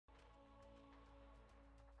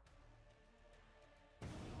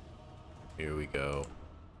Here we go.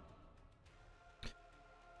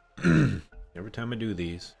 Every time I do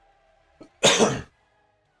these.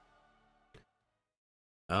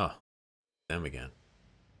 Oh, them again.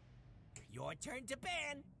 Your turn to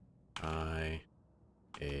ban.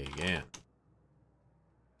 Again.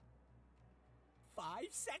 5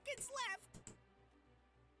 seconds left.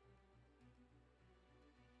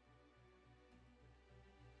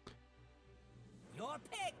 Your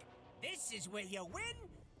pick. This is where you win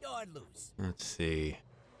or lose. Let's see.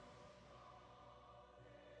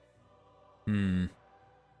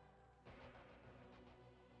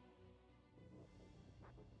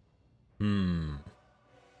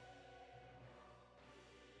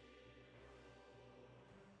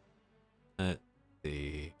 Let's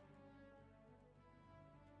see.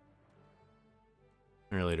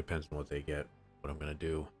 It really depends on what they get, what I'm gonna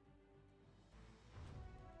do.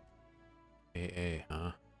 AA,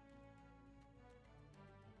 huh?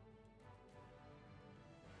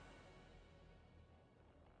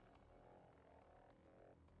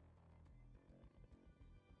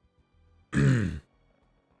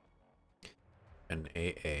 An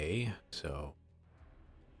AA, so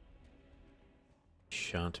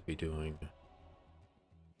shan't be doing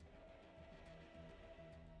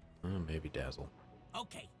maybe Dazzle.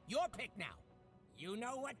 Okay, your pick now. You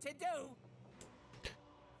know what to do.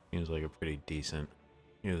 Seems like a pretty decent.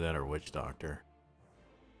 Either that or Witch Doctor.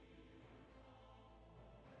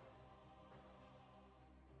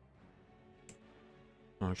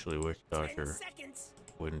 Actually, Witch Doctor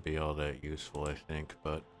wouldn't be all that useful, I think,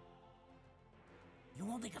 but you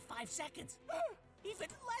only got 5 seconds. Even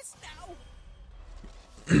less now.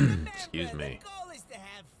 excuse me. The goal is to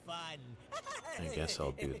have fun. I guess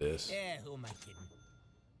I'll do this. Yeah, who am I kidding?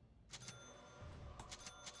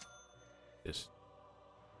 Just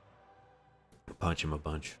punch him a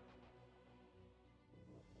bunch.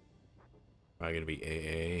 Probably gonna be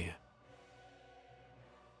AA.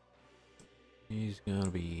 He's gonna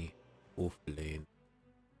be wolf lane.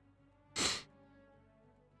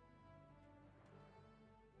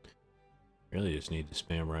 Really just need to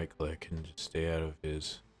spam right click and just stay out of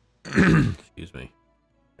his excuse me.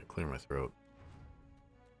 I clear my throat.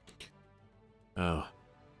 Oh,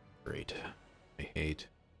 great. I hate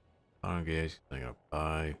gaze. I gotta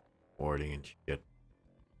buy warding and shit.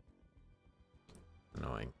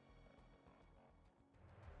 Annoying.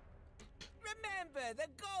 Remember, the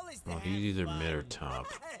goal is to Well, have he's either fun. mid or top.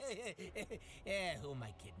 Yeah, who am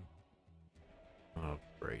I kidding? Oh,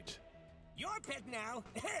 great. Your pick now.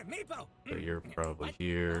 Meepo. So you're probably What?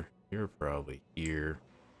 here. You're probably here.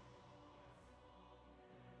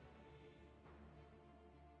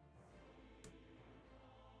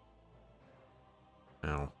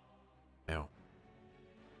 Ow. Ow.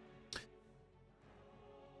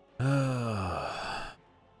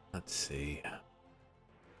 Let's see.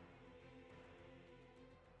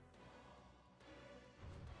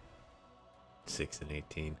 Six and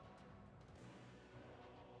 18.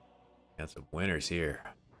 Got some winners here.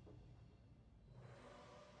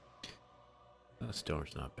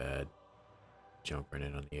 Storm's not bad. Jumping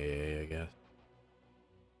in on the AA, I guess.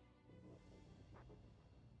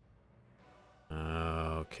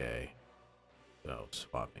 Okay. So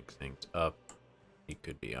swapping things up. He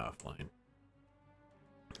could be offline.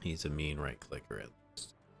 He's a mean right clicker at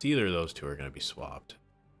least. It's either of those two are going to be swapped.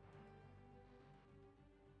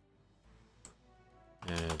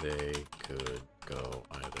 And they could go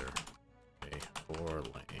either way, 4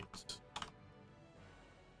 lanes.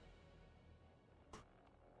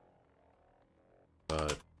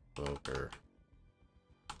 But poker.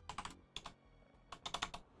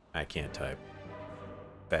 I can't type.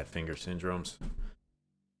 Fat finger syndromes.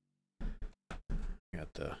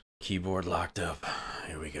 Got the keyboard locked up.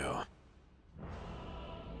 Here we go.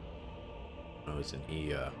 Oh, it's an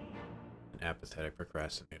an apathetic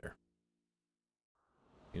procrastinator.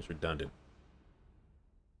 Seems redundant.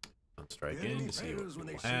 On strike in to see what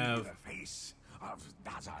we have. The face of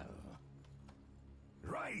Dazzle.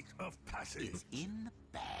 Rite of passage Is in the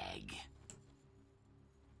bag.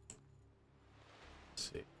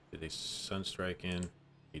 Let's see. Did he sunstrike in?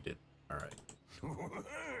 He did. Alright.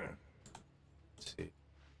 Let's see.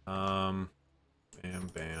 Bam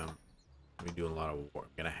bam. We doing a lot of war.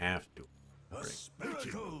 I'm gonna have to. A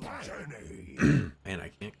spiritual journey. Man, I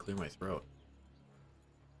can't clear my throat.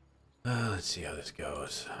 Let's see how this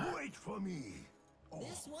goes. Wait for me.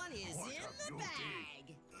 This one is what in a the beauty.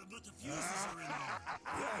 bag. But the fuses are in there.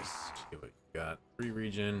 Yes. See what we got. 3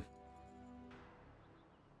 regen.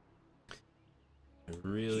 I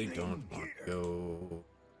really don't want to go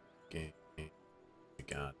game. We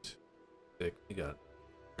got 6. We got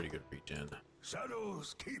pretty good regen.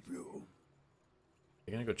 Shadows keep you.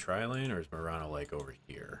 You gonna go tri-lane, or is Mirana like over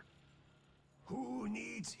here? Who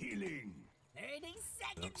needs healing? 30 I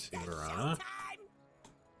don't seconds see to Mirana. showtime.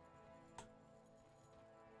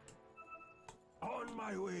 On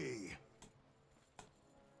my way.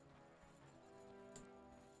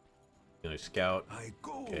 You know, scout. I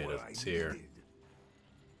go Okay, where doesn't I see her. needed.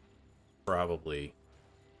 Probably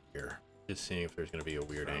here. Just seeing if there's gonna be a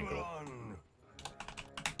weird angle. On.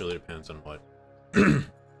 Really depends on what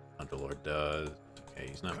Underlord does. Okay,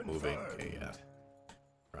 he's not moving. Okay, yeah.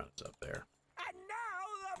 Mirana's up there. And now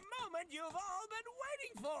the moment you've all been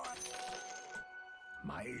waiting for.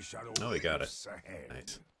 My shadow. Oh, he got it. waves ahead.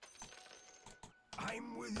 Nice.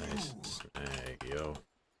 I'm with Nice you. snag, yo.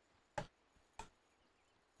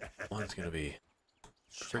 One's gonna be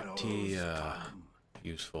pretty Shadows come.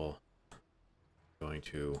 useful. Going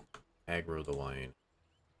to aggro the line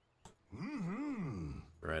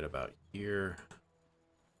right about here.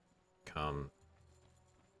 Come.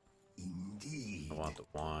 Indeed. I want the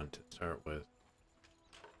wand to start with.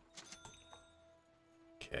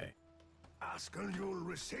 Okay. Ask and you'll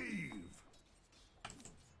receive.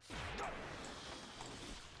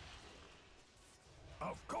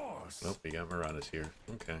 Of course. Nope, we got Mirana's here.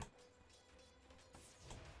 Okay.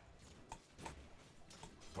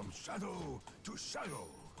 From shadow to shadow.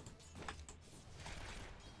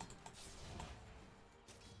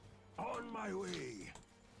 On my way.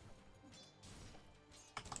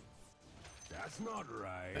 That's not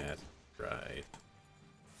right. That's right.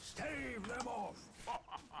 Stave them off.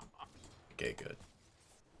 Okay, good.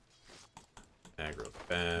 Aggro's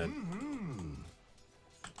bad.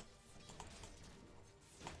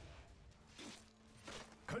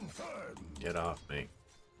 Confirmed. Get off me.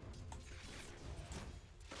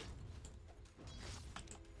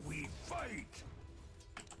 We fight.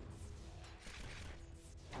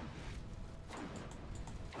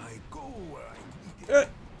 I go where I need it.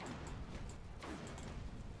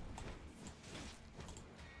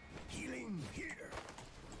 Healing here.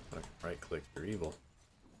 Right click for evil.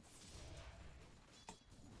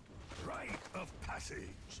 Rite of passage.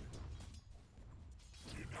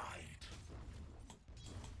 Denied.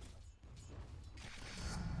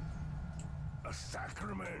 A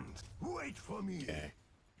sacrament. Wait for me. Okay.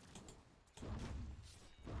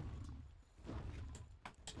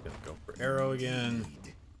 Gonna go for arrow again.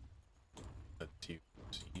 Indeed. Let's use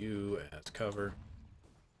you as cover.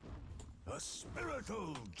 A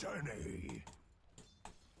spiritual journey.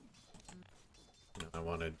 And I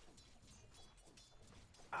wanted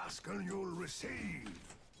Ask and you'll receive.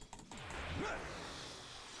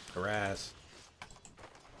 harass.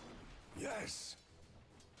 Yes.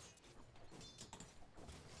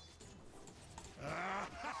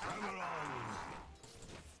 Come along.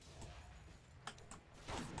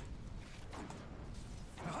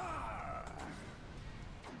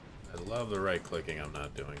 I love the right clicking I'm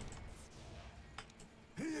not doing.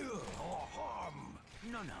 Heal or harm.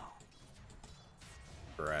 No.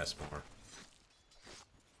 Harass more.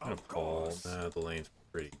 I'm gonna Of pull. course. Nah, the lane's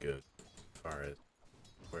pretty good as far as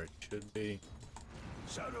where it should be.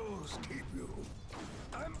 Shadows keep you.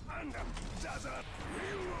 I'm under Dazzle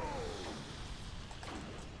Hero.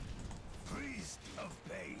 Priest of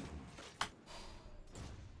pain.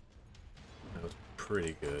 That was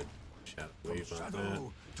pretty good. Shadow From wave on that.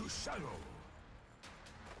 shadow to shadow.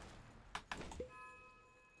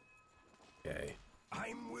 Okay.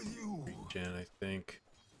 I'm with you. Regen, I think.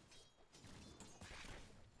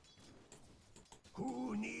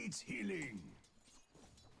 Who needs healing?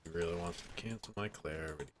 He really wants to cancel my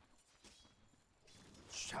clarity.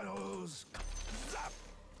 Shadows. Zap.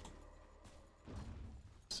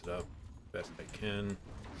 Sit up best I can.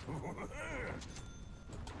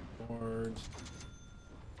 Boards.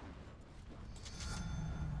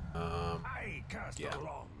 I cast Yeah. a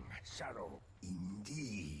long shadow.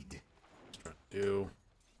 Indeed. Trying to do.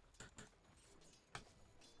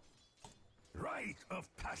 Rite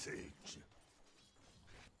of passage.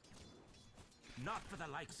 Not for the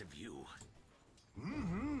likes of you.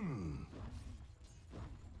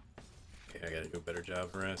 Okay, I gotta do a better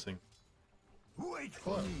job harassing. Wait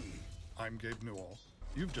for Hello. me. I'm Gabe Newell.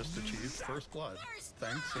 You've just achieved first blood.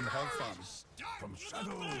 Thanks and have fun. From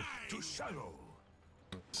shadow to shadow.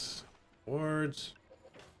 Boards.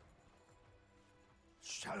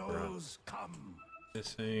 Shadows come.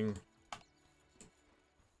 Missing.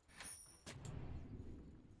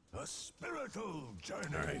 A spiritual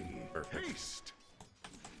journey. Alright, perfect. Haste.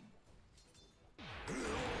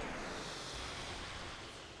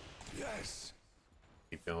 Yes.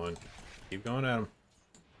 Keep going. Keep going at him.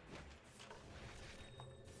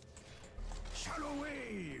 Shadow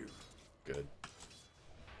wave. Good.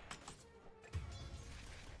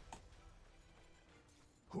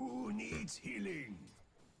 needs healing?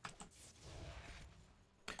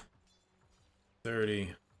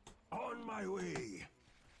 30. On my way.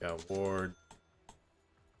 Got ward.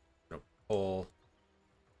 Gonna pull.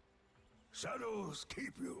 Shadows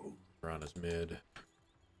keep you. We're on his mid.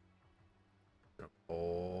 Gonna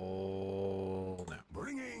pull now.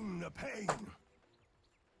 Bringing the pain.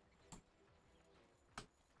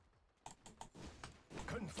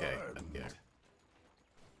 Okay, Confirmed. okay.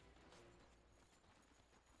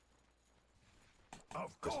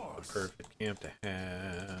 Of This is course. the perfect camp to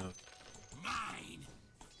have. Mine.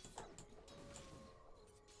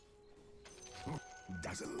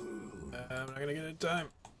 Dazzle. I'm not gonna get it in time.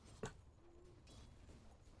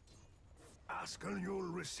 Ask and you'll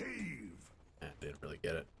receive. Didn't really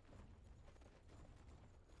get it.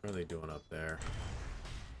 What are they doing up there?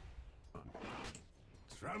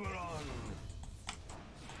 Travel on.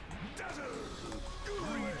 Dazzle.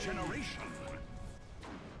 Regeneration.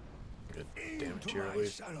 Good damage Into here at my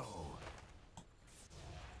least. shadow.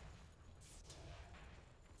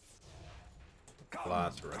 Come,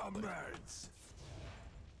 Lots of right click. comrades.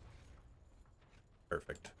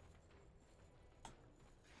 Perfect.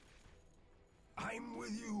 I'm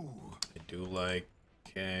with you. I do like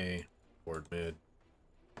K. Ward mid.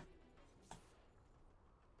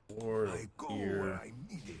 Ward I go here. where I'm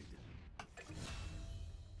needed.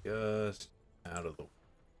 Just out of the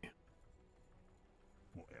way.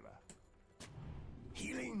 Whatever.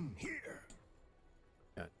 Healing here.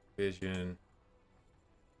 Got vision.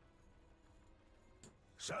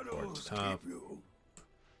 Shadows top. keep you.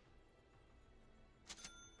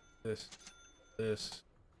 This.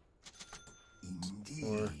 Or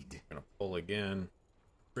Indeed. gonna pull again.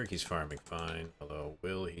 Ricky's farming fine, although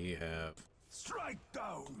will he have Strike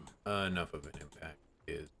down. enough of an impact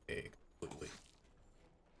is a completely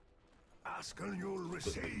Ask and you'll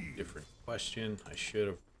receive. different question. I should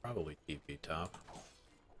have probably TP top.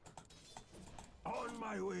 On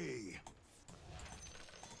my way.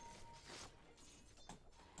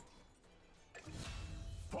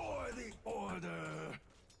 For the order.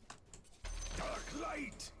 Dark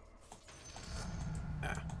light.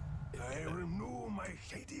 Ah, I renew my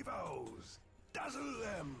shady vows. Dazzle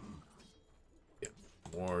them. yeah.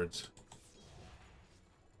 Wards.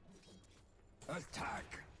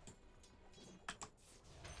 Attack.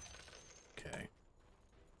 Okay.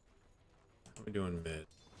 How are we doing mid?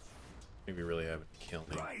 Maybe really haven't killed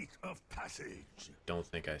me. Rite of passage. Don't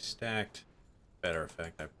think I stacked. Better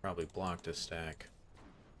effect, I probably blocked a stack.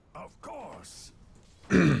 Of course.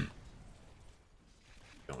 Going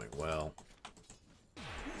well.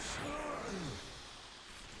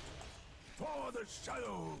 For the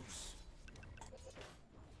shadows.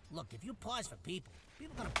 Look, if you pause for people,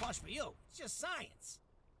 people gonna pause for you. It's just science.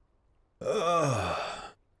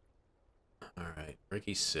 Alright,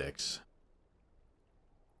 Ricky's 6.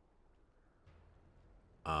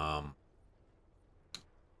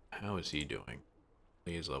 How is he doing?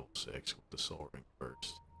 He's level 6 with the soul ring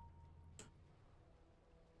first.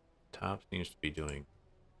 Top seems to be doing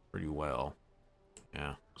pretty well.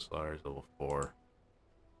 Yeah, Slaughter's level 4.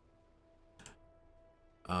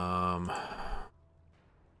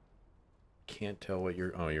 Can't tell what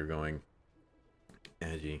you're. Oh, you're going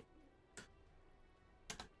edgy.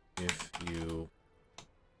 If you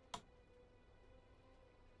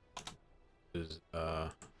is I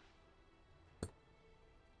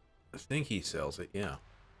think he sells it. Yeah,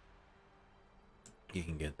 he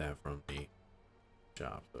can get that from the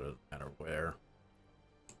shop, so it doesn't matter where.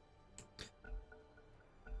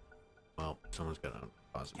 Well, someone's got to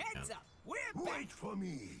pause it again. Heads up, we're back. Wait for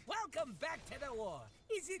me. Welcome back to the war.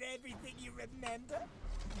 Is it everything you remember?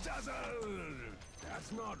 Dazzle.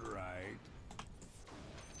 That's not right.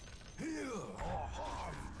 Heal or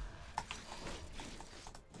harm.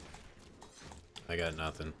 I got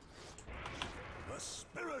nothing. A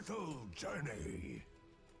spiritual journey.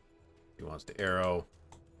 He wants the arrow.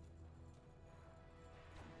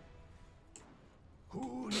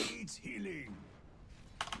 Who needs healing?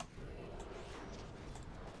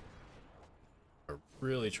 We're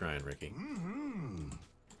really trying, Ricky.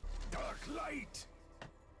 Dark light.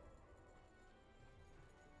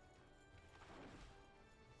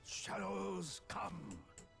 Shadows come.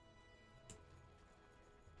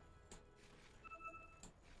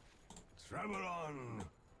 Travel on.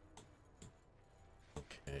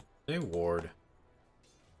 Okay, they ward.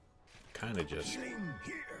 Kind of just Healing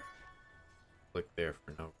here. click there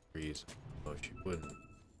for no reason. Oh, she wouldn't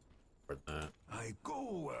for that. I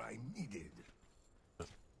go where I'm needed.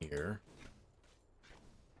 Nothing here.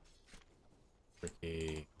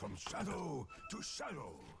 Ricky. From shadow to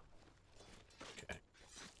shadow. Okay.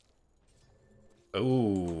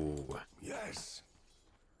 Oh, Yes.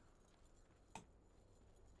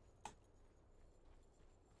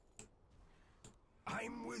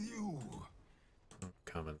 I'm with you. I'm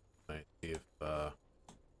coming. Might see if go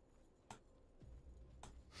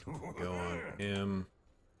on him.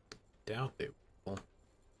 Doubt they will.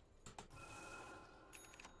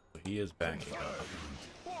 But he is backing up.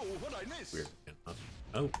 Whoa, what'd I miss? Weird.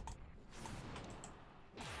 Oh.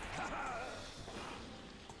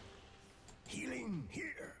 Healing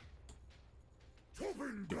here.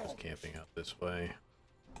 He was camping out this way.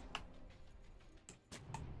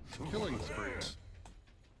 Killing sprees.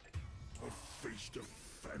 A feast of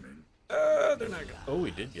famine. They're not gonna. Oh,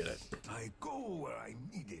 we did get it. I go where I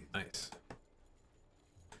need it. Nice.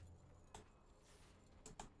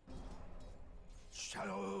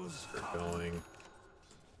 Shadows We're come. going.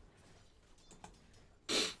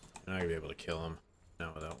 I'm not gonna be able to kill him.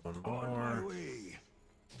 Not without one On my more. way.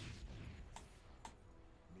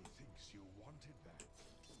 Methinks you wanted that.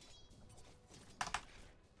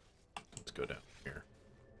 Let's go down here.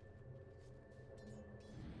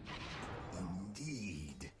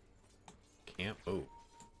 Indeed. Camp. Oh.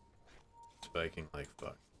 Spiking like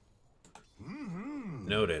fuck. Mm-hmm.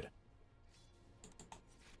 Noted.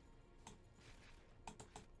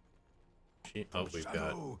 Oh, we've got.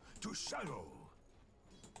 Shadow to shadow.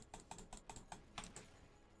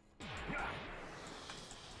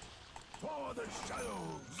 For the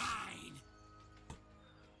shadows. Mine.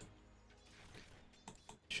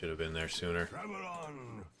 Should have been there sooner. Travel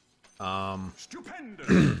on.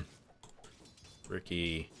 Stupendous.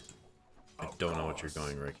 Ricky. I don't know what you're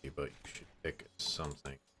going, Ricky, but you should pick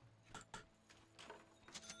something.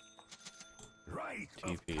 Right.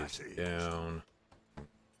 TP of is passage. down.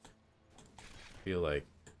 Feel like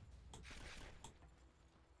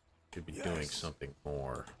should be doing Yes. something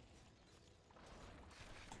more.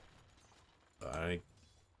 I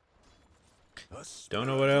A don't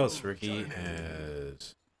know what else spiritual Ricky journey.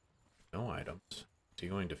 has. No items. Is he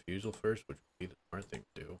going defusal first, which would be the smart thing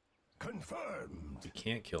to do? Confirmed. We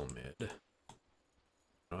can't kill mid. I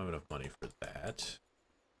don't have enough money for that.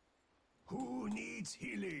 Who needs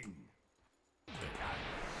healing?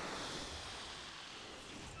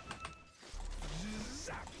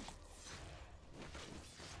 Zap.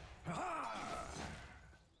 Ah.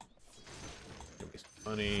 Give me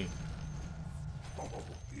some money. Oh,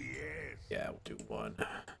 yes. Yeah, we'll do one.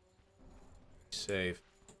 Safe.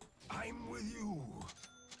 I'm with you.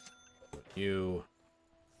 You.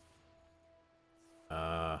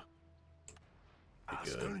 Ask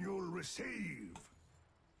Good. and you'll receive.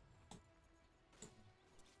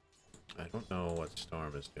 I don't know what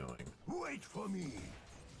Storm is doing. Wait for me.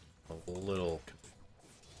 A little.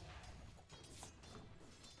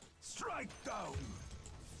 Strike down.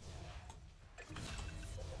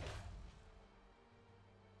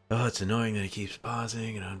 Oh, it's annoying that he keeps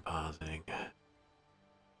pausing and unpausing.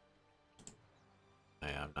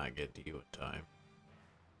 Hey, I'm not getting to you in time.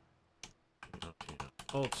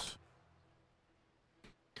 Ults.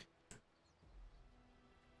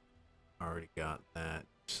 Already got that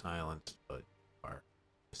silenced, but you are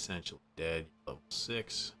essentially dead. You're level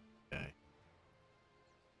 6. Okay.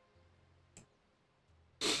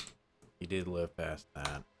 He did live past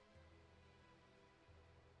that.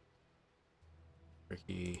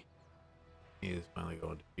 Ricky is finally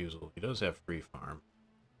going to defusal. He does have free farm.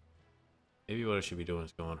 Maybe what I should be doing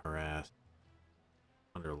is going harass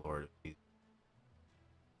Underlord if he's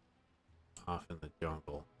off in the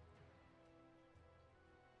jungle.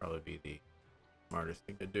 Probably be the smartest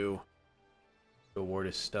thing to do. Go ward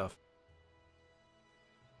his stuff.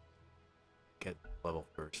 Get level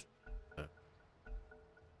first.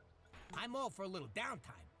 I'm all for a little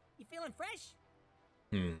downtime. You feeling fresh?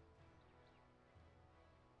 Hmm.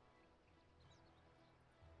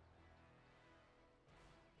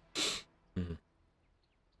 Hmm.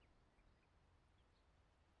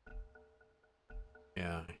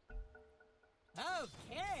 Yeah.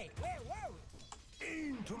 Okay. Whoa.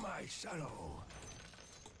 Into my shadow.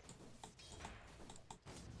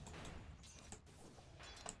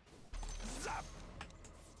 Zap.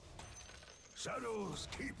 Shadows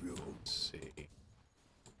keep you. Let's see.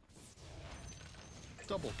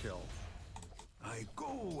 Double kill. I go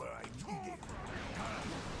where I need it.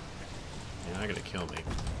 You're not gonna kill me.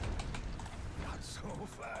 Not so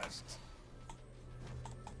fast.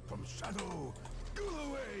 From shadow to the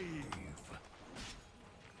wave.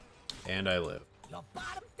 And I live. Your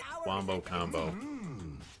bottom tower Wombo is combo.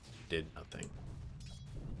 Did nothing.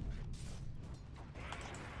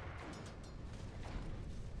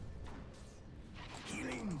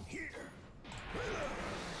 Healing here.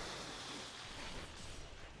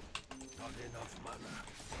 Not enough mana.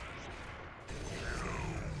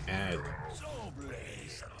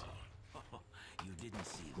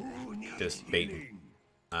 just baiting.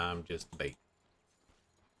 I'm just baiting.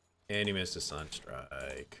 And he missed a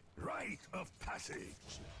sunstrike. Rite of passage.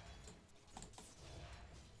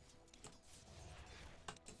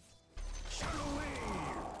 Shadow wave.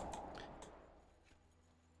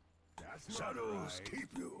 Shadows keep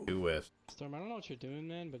you. 2 whiffs. Storm, I don't know what you're doing,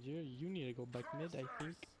 man, but you need to go back mid, I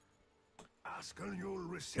think. Ask and you'll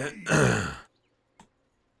receive.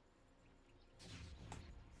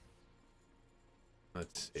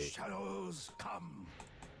 Let's see. Shadows come.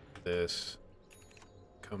 This.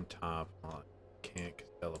 Come top. Oh, can't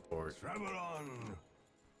teleport. Travel on.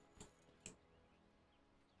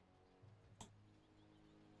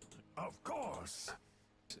 Of course.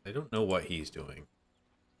 I don't know what he's doing.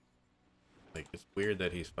 Like, it's weird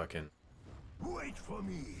that he's fucking... Wait for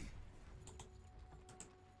me.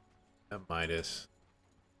 That Midas.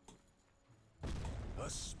 A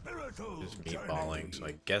spiritual Just meatballing, so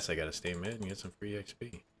I guess I gotta stay mid and get some free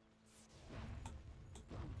XP.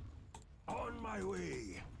 On my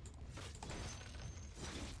way.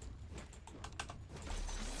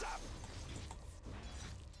 Zap.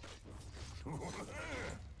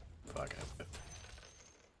 Fuck,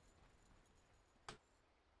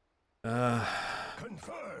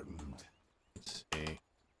 Confirmed. let's see.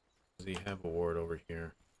 Does he have a ward over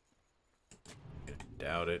here? I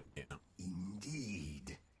doubt it. Yeah.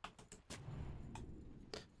 Indeed.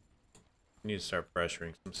 Need to start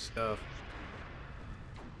pressuring some stuff.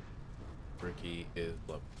 Ricky is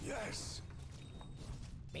low. Yes.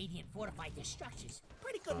 Radiant fortified their structures.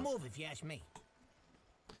 Pretty good move if you ask me.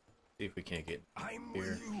 See if we can't get I'm here.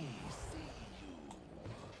 with you.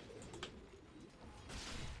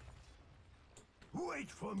 Wait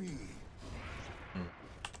for me.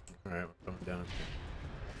 Alright, we're coming down here.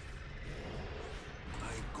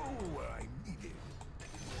 I go where I'm needed.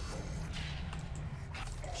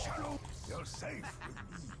 Shadow, you're safe with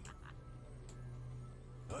me.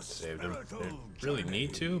 A Saved him. spiritual Didn't really journey.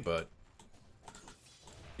 need to, but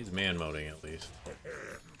he's man moding at least.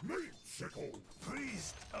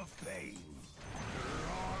 Priest of pain.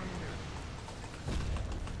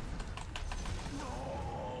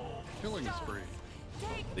 Killing spree.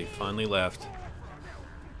 They finally left.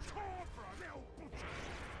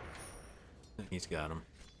 He's got him.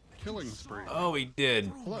 Killing spree. Oh, he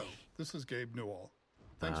did. Hello, this is Gabe Newell.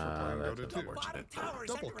 Thanks for playing that's Dota 2. unfortunate. Bottom tower is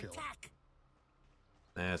Double under kill. attack.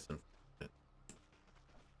 That's unfortunate.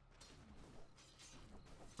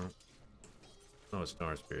 I don't know what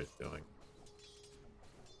Star Spirit's doing.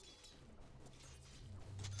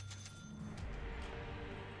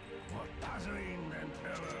 More dazzling than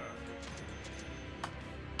ever.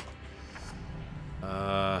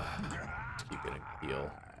 Let's keep getting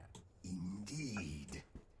heal. Indeed.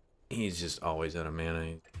 He's just always out of mana.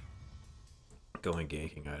 He's going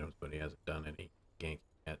ganking items, but he hasn't done any ganking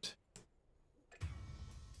yet.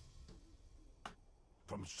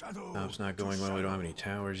 From shadow. Top's not to going well. We don't have shadow. any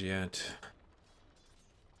towers yet.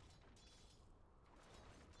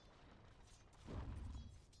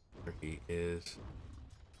 There he is.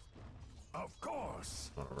 Of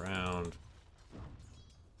course. Going around.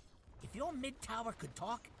 If your mid tower could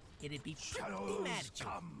talk, it'd be pretty Shadows mad at you.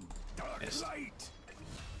 come. Dark Yes. light.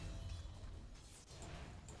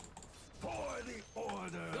 For the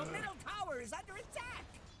order. Your middle tower is under attack.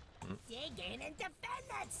 Dig in and defend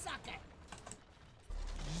that sucker.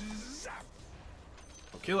 Zap.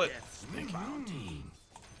 I'll kill it. Thank you. Bounty.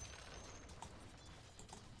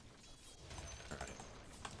 Alright.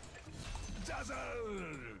 Dazzle.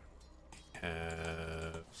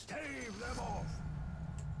 Have Stave them off.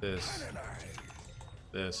 this. Canonize.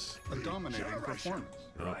 This. A dominating performance.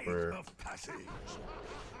 Rite Upper. of passage.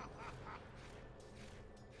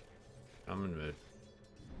 Coming mid.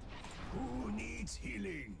 Who needs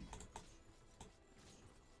healing?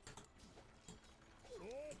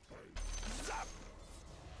 Zap.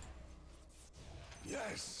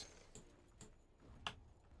 Yes.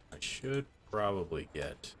 I should probably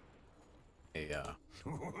get a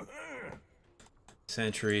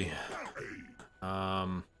sentry.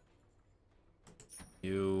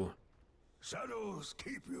 You. Shadows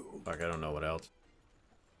keep you. Fuck, I don't know what else.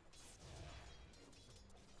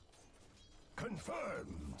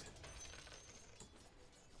 Confirmed.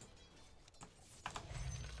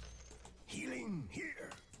 Healing here.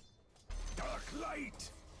 Dark light.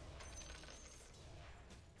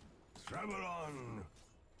 Travel on.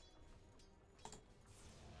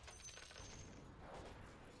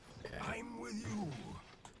 Okay. I'm with you.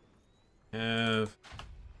 Have.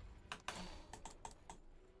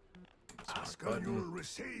 Ask and you'll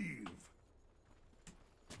receive.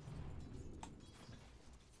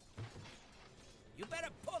 You better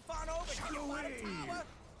puff on over to your Shadow bottom wave. tower.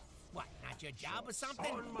 What? Lost your job or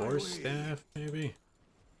something? Or staff, maybe?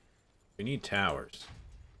 We need towers.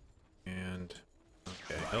 And...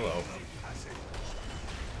 okay, hello.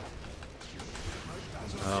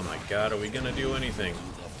 Oh my god, are we gonna do anything?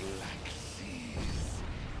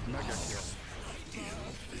 Mega kill.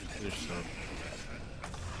 There's some...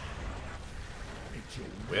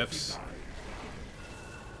 whiffs.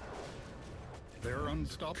 They're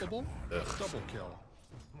unstoppable. Ugh. Double kill.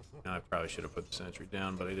 I probably should have put the sentry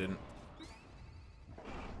down, but I didn't.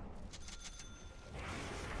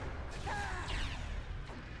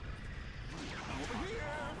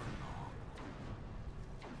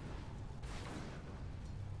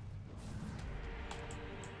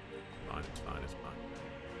 Fine, it's fine, it's fine.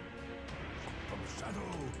 From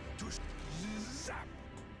shadow to zap.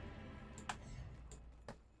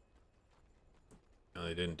 No,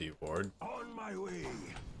 they didn't deward. On my way.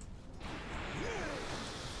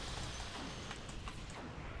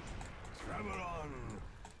 Travel on.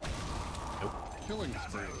 Nope. Killing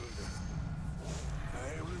spree.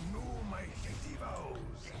 I renew my shady vows.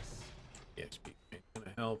 EXP ain't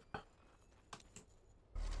gonna help.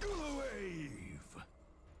 Do the wave.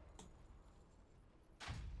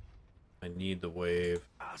 I need the wave.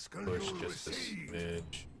 Ask and Push you'll just a receive.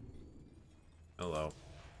 smidge. Hello.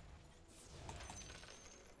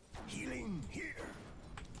 Healing here.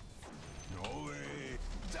 No way.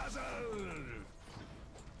 Dazzle.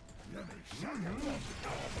 Let me show you.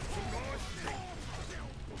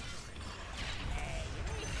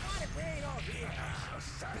 A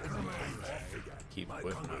sacrament. Keep My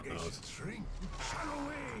whiffing on congregation those. shrink. Shadow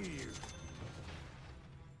wave.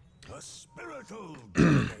 A spiritual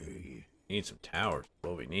day. Need some towers.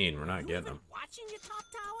 What we need. We're not You getting even them. watching your top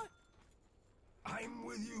tower? I'm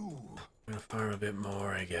with you. I'm gonna fire a bit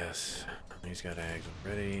more, I guess. He's got ags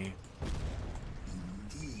ready.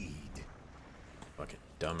 Indeed. Fucking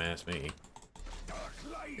dumbass me. Dark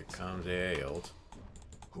Here light. comes the ult.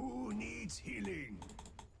 Who needs healing?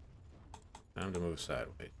 Time to move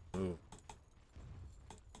sideways. Move.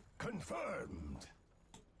 Confirmed.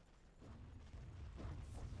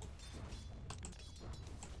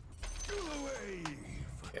 Do the wave.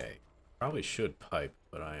 Okay. Probably should pipe,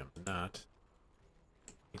 but I am not.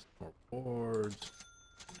 Need some more boards.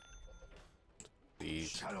 Please.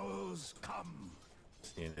 Shadows come.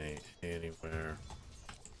 CNA anywhere.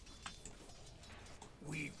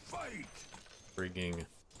 We fight. Frigging.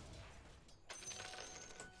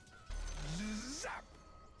 Zap.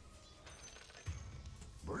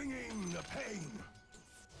 Bringing the pain.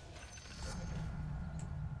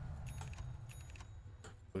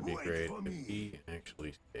 Would be Wait great for if me. he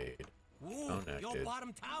actually stayed. Ooh, Connected. your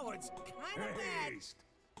bottom tower's kind of bad. Haste.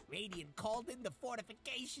 Radiant called in the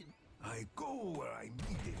fortification. I go where I'm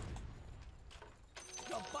needed.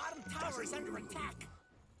 Your bottom tower is under attack.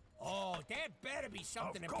 Oh, there better be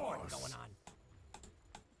something Of important course. going on.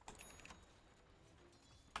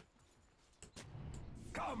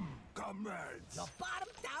 Come, comrades. The bottom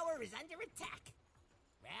tower is under attack.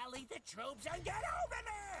 Rally the troops and get over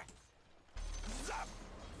there! Zap.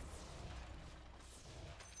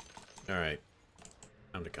 Alright.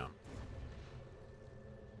 Time to come.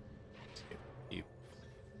 You.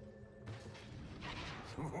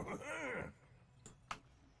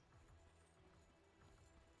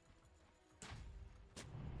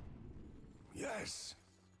 Yes.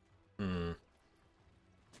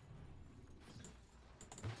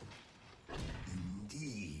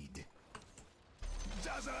 Indeed.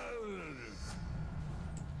 Dazzle.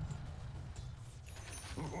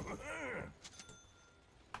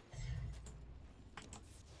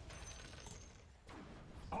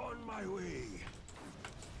 On my way.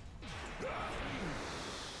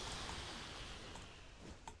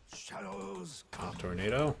 Shadows come.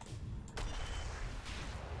 Tornado.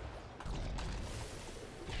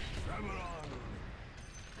 Travel on.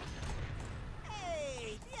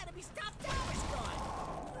 Hey, the enemy's top tower's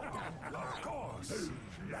gone. Of course. Who's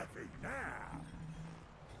laughing now?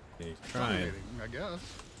 He's trying. Dominating, I guess.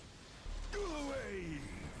 Do the wave.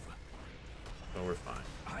 Oh, we're fine.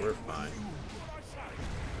 We're fine.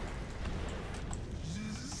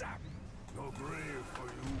 Zap. No grave for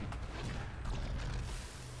you.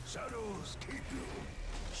 Shadows keep you.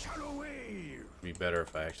 Shadow wave. Be better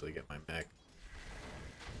if I actually get my mech.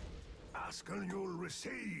 Ask and you'll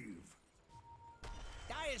receive.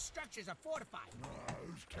 Dire's structures are fortified.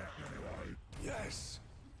 Who's cat anyway? Yes.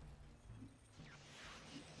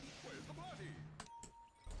 Where's the body?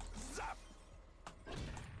 Zap.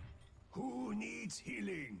 Who needs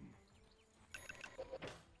healing?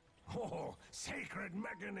 Oh, sacred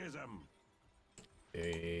mechanism.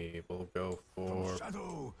 Okay, we'll go for From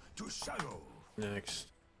shadow to shadow. next.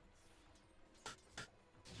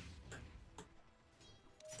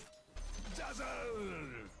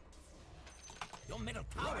 Your middle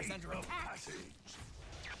tower's Rite under of attack. passage.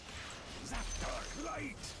 Zap dark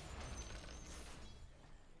light.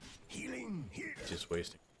 Healing here. Just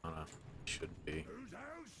wasting mana. Shouldn't be. Whose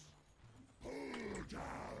house? Whose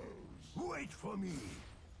house? Wait for me.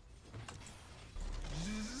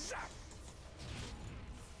 Zap.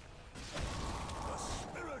 The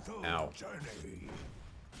spiritual Ow. journey.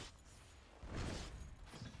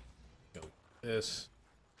 Go with this.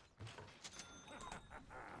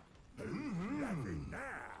 Nothing now.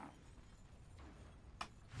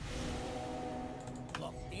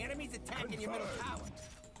 Look, the enemy's attacking your middle tower.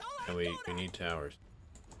 And we need towers.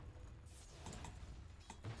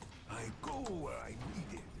 I go where I'm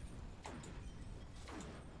needed.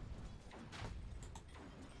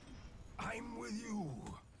 I'm with you.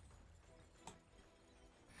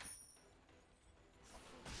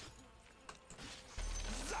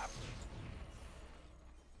 Zap.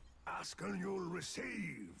 Ask and you'll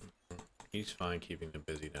receive. He's fine keeping them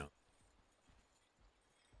busy down.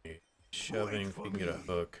 Shoving, if for he can get a me.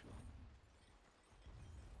 hook.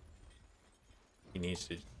 He needs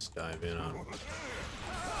to just dive in on.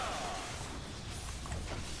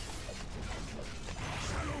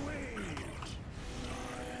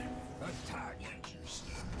 Attack.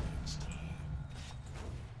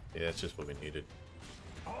 Yeah, that's just what we needed.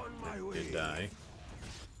 On my way. Did die.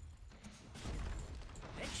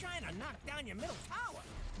 They're trying to knock down your middle tower.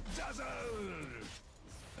 Dazzle.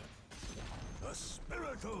 The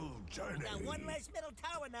spiritual journey. We got one less middle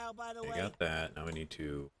tower now, by the I way. got that. Now we need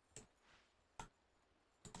to.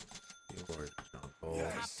 Stronghold.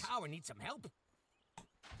 Yes. Top tower needs some help.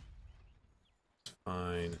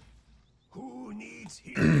 Fine. Who needs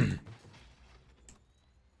healing?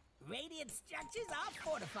 Radiant structures are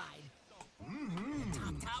fortified.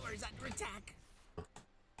 Top tower is under attack.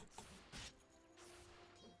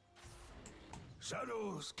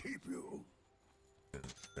 Shadows keep you.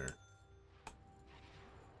 There.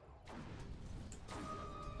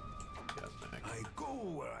 Got back. I go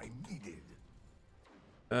where I'm needed.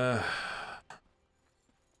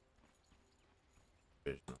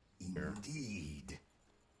 Vision here. Indeed.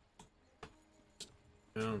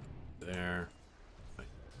 Down there.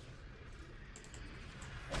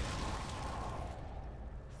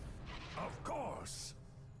 Of course.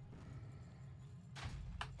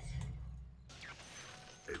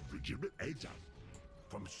 A vigilant agent.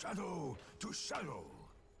 From shadow to shadow.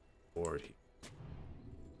 Board here.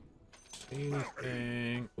 See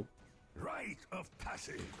anything? Oop, Rite of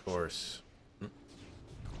passage. of course.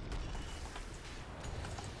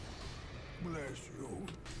 Bless you.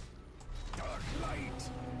 Dark light.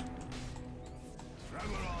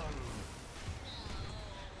 Travel on.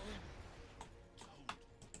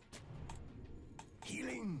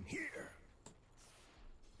 Healing here.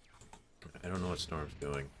 I don't know what Storm's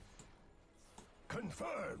doing.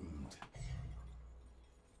 Confirmed.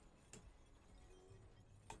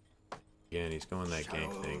 Again, he's going that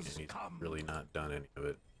gank thing, and Shadows he's come. really not done any of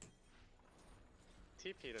it.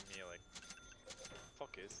 TP to me like,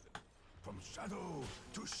 fuck is this? From shadow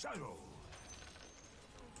to shadow.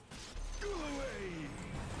 Go away.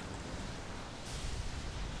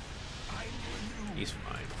 I'm with you. He's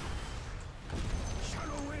fine.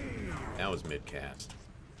 Shadow wave. That was mid-cast.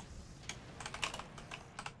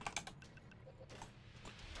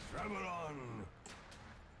 Travel on.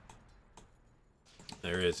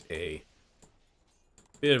 There is a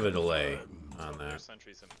bit of a delay on There's that.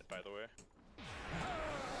 sentries in it, by the way.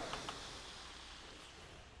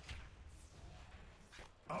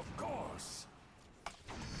 Of course.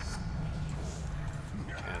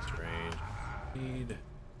 Cast range. Speed.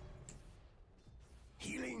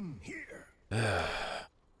 Healing here.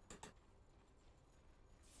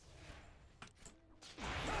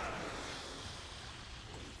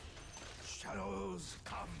 Shadows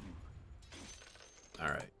come.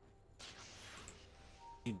 Alright.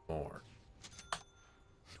 Need more.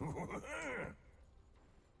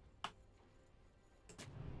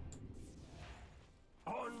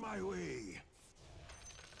 On my way.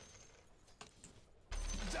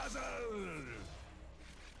 Dazzle.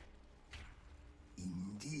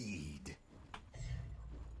 Indeed.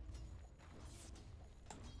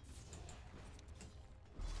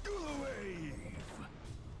 Go away.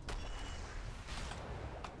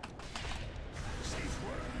 Safe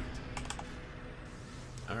word.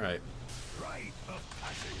 Alright. Rite of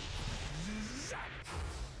passage. Zap.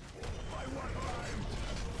 My one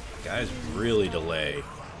life. Guys really delay.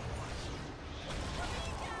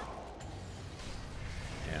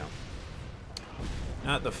 Yeah.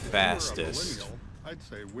 Not the fastest. Millennial, I'd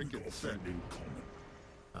say wicked sick.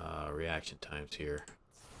 Reaction times here.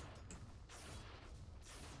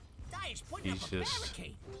 Dice putting He's up a just-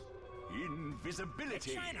 barricade.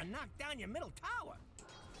 Invisibility. They're trying to knock down your middle tower.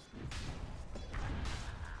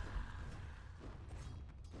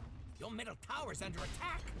 Your middle tower's under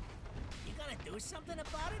attack. You gonna do something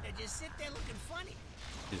about it, or just sit there looking funny?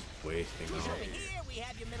 Just wasting all. Over here, we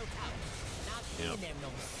have your middle tower. Not Yep. in there no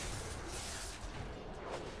more.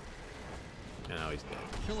 Now he's dead.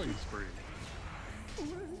 Killing spree.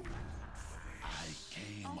 I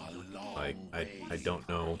came a long I don't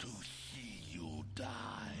know to see you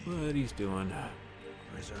die. what he's doing.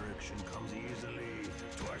 Resurrection comes easily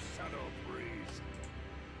to a shadow priest.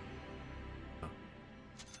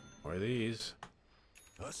 What are these?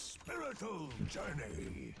 A spiritual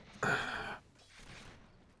journey.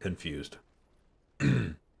 Confused.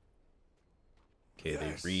 Okay,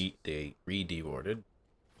 Yes. they re-dewarded.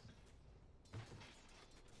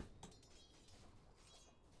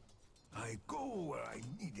 I go where I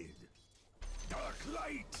needed. Dark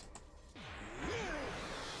light.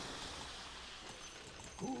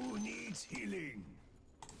 Who needs healing?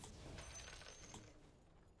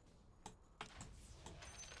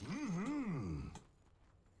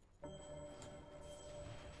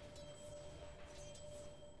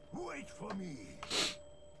 Wait for me.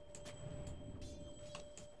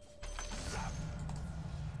 Zap.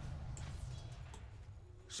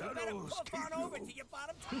 You better Shadows pop keep on over you. to your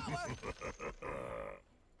bottom tower.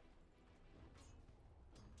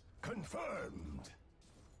 Confirmed.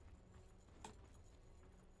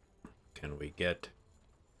 Can we get?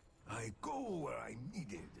 I go where I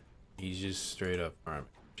needed. He's just straight up farming,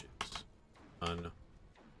 which is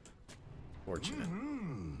unfortunate.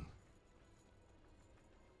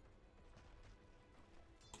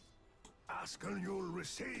 Ask and you'll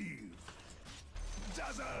receive.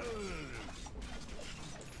 Dazzle!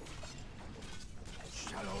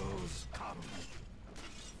 Shadows come.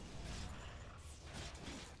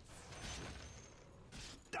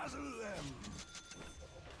 Dazzle them.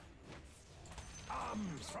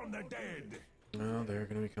 Arms from the dead. Well, they're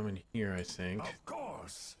gonna be coming here, I think. Of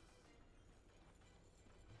course.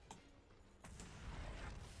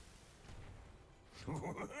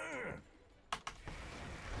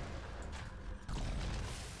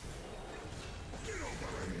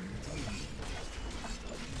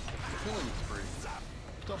 Killing spree.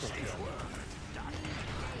 Double kill.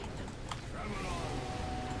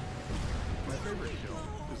 My favorite kill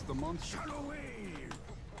is the monster. Shadow wave.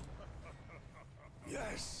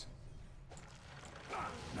 Yes. Ah,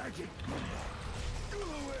 magic. Go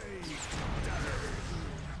away.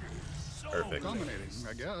 Perfect. Dominating,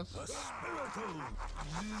 I guess. Spiritual.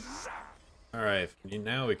 All right,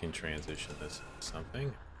 now we can transition this into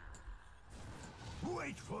something.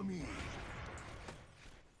 Wait for me.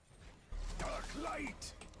 Dark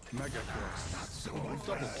light. Mega kill. So Double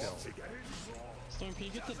fast. kill. Storm, can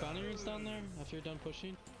you get the bounty rings down there after you're done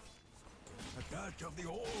pushing? A touch of the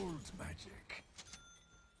old magic.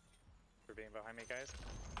 For being behind me, guys.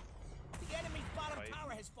 The enemy's bottom Fight.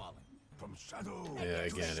 tower has fallen. From shadow. Yeah, to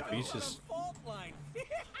again, if shadow. he's just Fault line.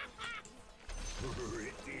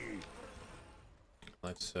 Pretty.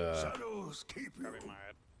 let's Shadows keep you. Grabbing my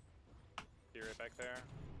head. Be right back there.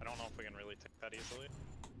 I don't know if we can really take that easily.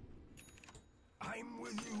 I'm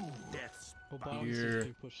with you. Death's Well, bottom's Here. just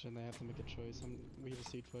being pushed and they have to make a choice. We have a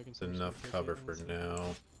siege wagon. it's so I'm just enough gonna cover take for it.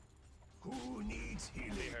 now. Who needs See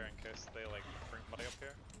healing? her in case they like bring somebody up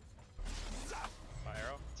here. My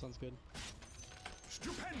arrow. Sounds good.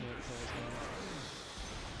 Stupendous. Yeah, that's all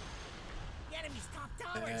I The enemy's top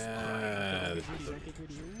tower is Ah, was this going. is Don't get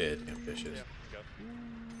greedy. a bit ambitious. Yeah, let's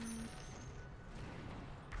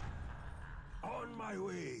go. On my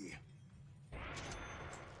way.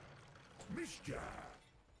 Mischa.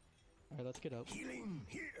 Alright, let's get up. Healing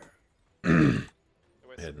here. They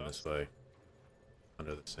wasted Heading buffs. this way,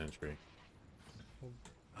 under the sentry.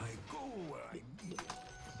 I go where I need.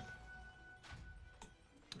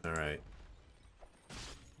 All right,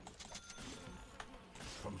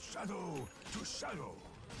 From shadow to shadow.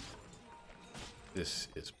 this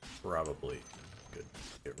is probably good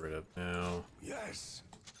to get rid of now. Yes.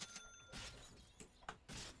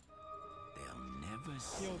 They'll never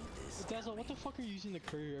see Yo, Dazzle, what the fuck are you using the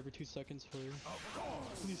courier every 2 seconds for? Of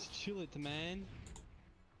course. Please chill it, man.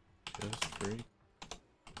 Just free.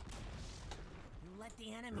 You let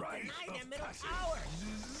the enemy Right deny their of middle passage. tower.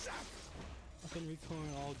 Zap. I've been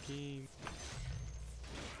recalling all game.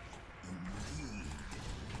 Indeed.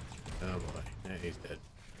 Oh boy, yeah, he's dead.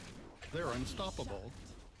 They're unstoppable.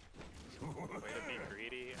 Way to be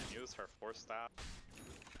greedy and use her force staff.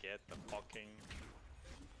 Get the fucking.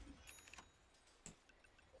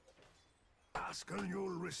 Ask and you'll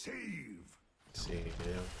receive. Let's see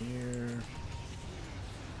down here.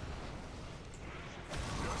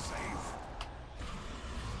 safe.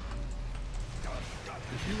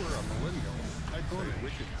 If you were a millennial, I'd go to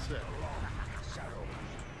Wicked Sick. Shadow.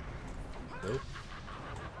 Nope.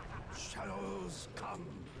 Shadows come.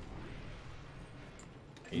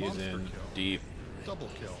 He's Monster in kill. deep. Double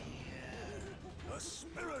kill. A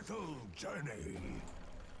spiritual journey.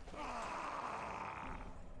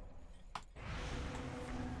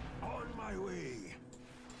 On my way.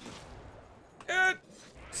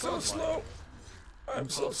 So slow. I'm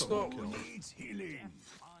so Also slow. kill. Needs healing.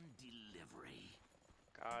 On delivery.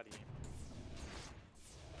 God,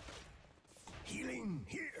 he Healing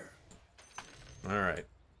here. All right.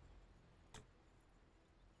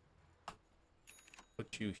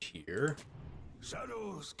 Put you here.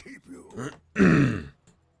 Shadows keep you.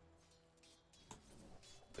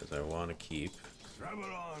 Because I want to keep Travel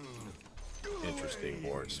on. interesting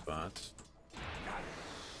ward spots.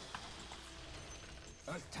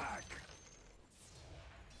 Attack.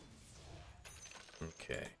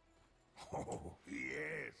 Okay. Oh,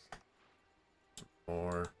 yes.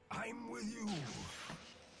 More. I'm with you.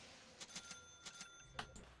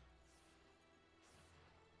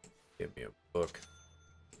 Give me a book.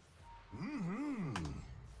 Mm-hmm.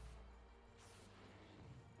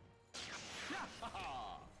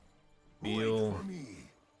 Feel. For me.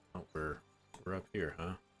 Oh, we're up here,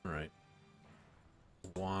 huh? All right.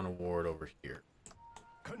 One award over here.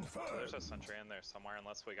 Confirm. there's a sentry in there somewhere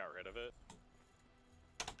unless we got rid of it.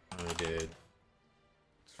 I did.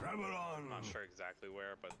 Travel on. I'm not sure exactly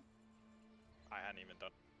where, but I hadn't even done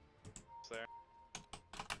it's there.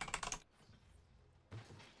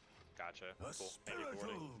 Gotcha. A Cool. Maybe spiritual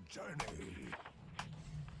boarding. journey.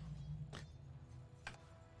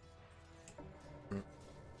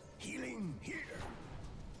 Healing here.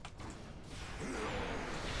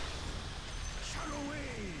 Shadow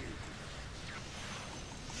wave.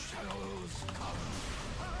 Shadows come.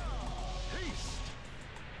 Haste.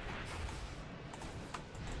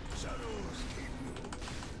 Shadows keep you.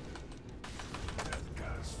 Death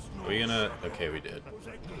casts no Are we gonna? Okay, we did.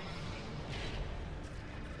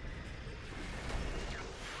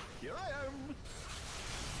 Here I am.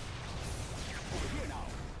 Over here now.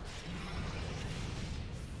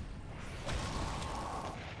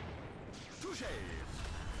 Touche.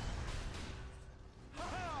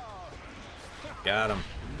 Got him.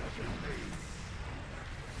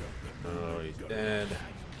 Oh, he's dead.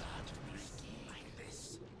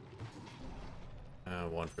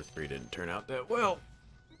 1 for 3 didn't turn out that well.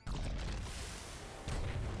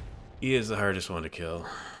 He is the hardest one to kill.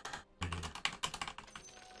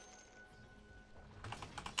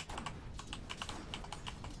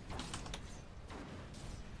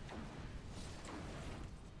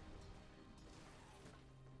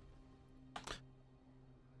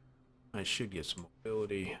 I should get some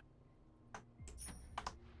mobility.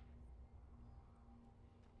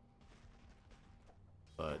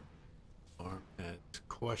 But arm that's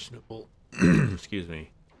questionable. Excuse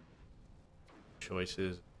me.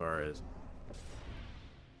 Choices as far as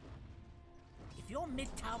If your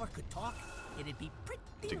mid tower could talk, it'd be pretty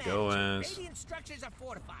To magic. go as- Radiant structures are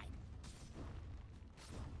fortified.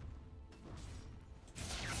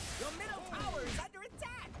 Your middle tower is under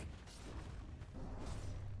attack.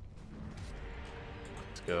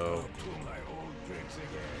 let's go. To my old tricks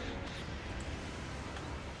again.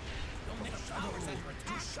 Your middle tower is under To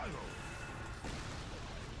attack. shadow.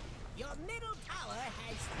 Your middle tower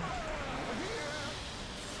has.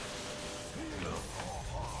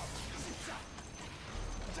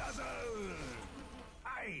 Dazzle.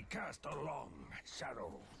 I cast a long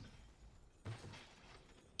shadow.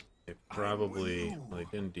 They probably well, they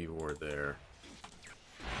didn't deward there.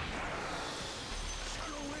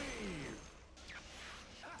 Shadow wave.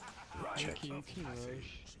 Right Check. You of can rush.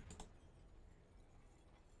 passage.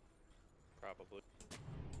 Probably.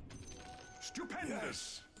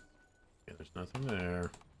 Stupendous. Yeah, there's nothing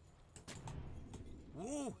there.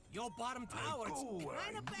 Ooh, your bottom tower's go where I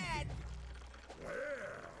kind of need bad.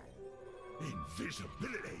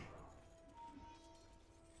 Invisibility.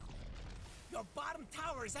 Your bottom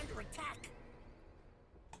tower is under attack.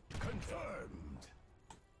 Confirmed.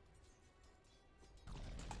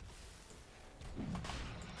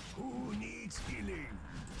 Who needs healing?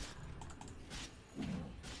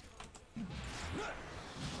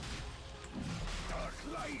 Dark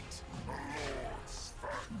light. The Lord's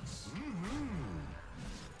thanks.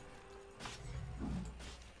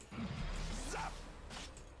 Zap.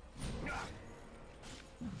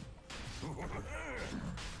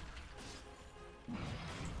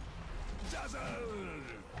 Dazzle.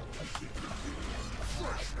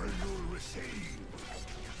 Fresh and you'll receive.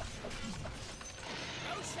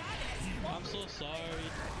 No shot has I'm so sorry.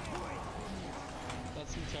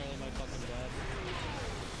 That's entirely my fucking bad.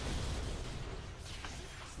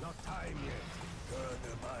 It's not time yet. Turn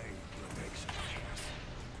the mind protection.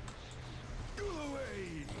 Do the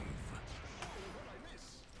wave.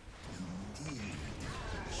 Indeed.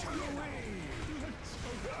 Shadow wave.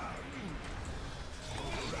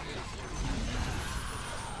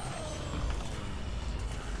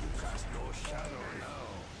 Cast no shadow now.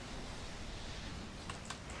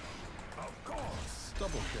 Of course.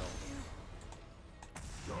 Double kill.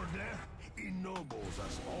 Your death ennobles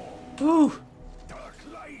us all. Woo! Dark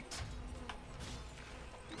light.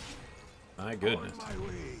 My goodness. On my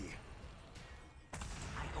way.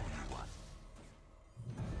 I owe you one.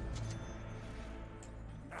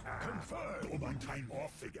 Confirm. One time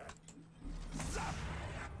off again. Zap.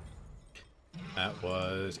 That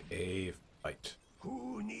was a fight.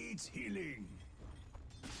 Who needs healing?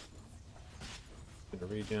 Gonna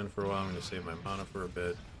regen for a while. I'm gonna save my mana for a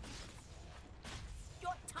bit.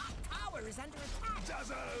 Your top tower is under attack.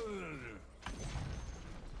 Dazzle.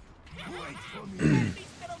 Wait for me. Enemy's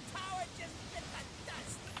middle tower just bit the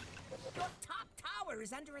dust. Your top tower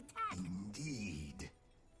is under attack. Indeed.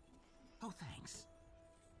 Oh, thanks.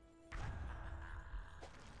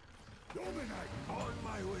 Dominate. On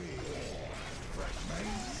my way. Fresh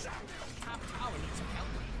maze. Top tower needs some help.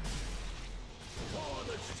 For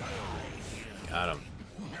the shadows. Got him.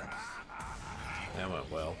 That went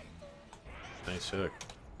well. Nice hook.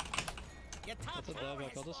 Your top That's a tower dieback.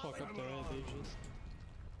 has I'll just walk up there and just.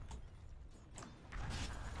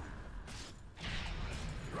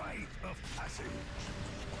 Rite of passage.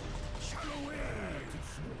 Shadow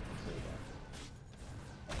wave.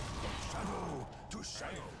 Shadow to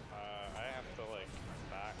shadow. I have to like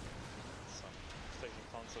back some taking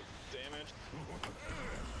tons of damage.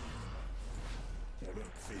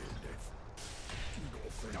 Don't fear death.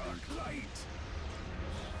 Dark light.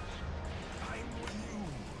 I'm with you.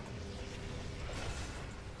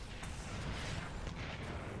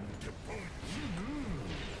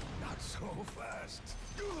 Not so fast.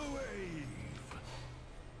 Do the wave.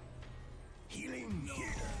 Healing here.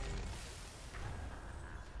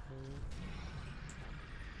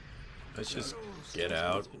 Let's just get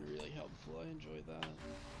out. It's been really helpful. I enjoy that.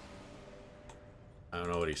 I don't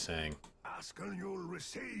know what he's saying. Ask and you'll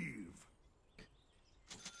receive.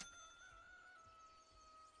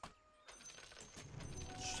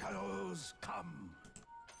 Shadows come.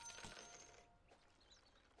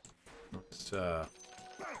 Let's I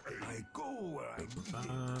go where I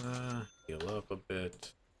need. heal up a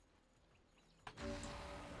bit.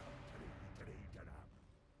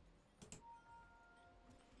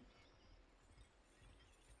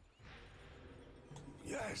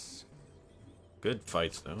 Yes. Good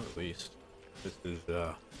fights though, at least. This is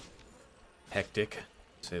hectic,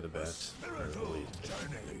 to say the best. Or at Spiritual least.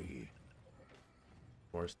 journey.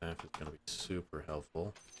 Force staff is gonna be super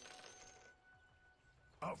helpful.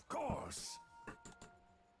 Of course.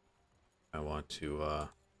 I want to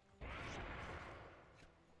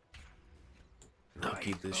not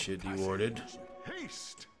keep this shit dewarded.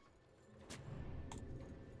 Haste.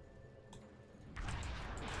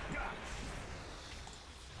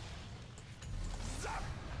 Zap.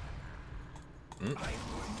 I'm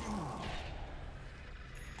with you.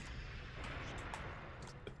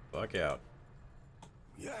 Fuck out.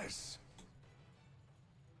 Yes.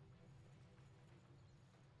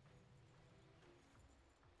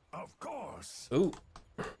 Of course. Ooh.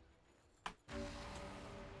 They're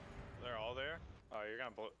all there. Oh, you're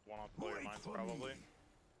gonna want to blow your Wait minds for probably. me.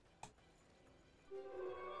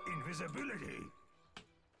 Invisibility.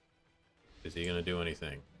 Is he gonna do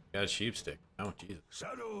anything? Got a sheep stick. Oh Jesus.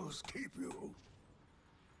 Shadows keep you.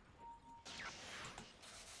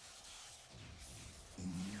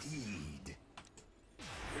 Indeed.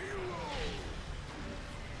 Hero.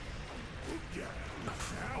 Yeah.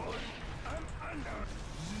 Now I'm under.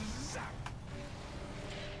 Zap.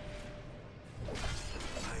 I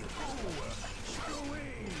go. Shadow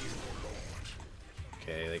wave.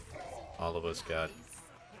 Okay, like all of us got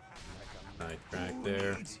sidetracked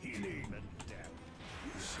there. Needs healing.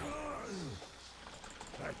 Son.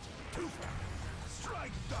 That's too fast.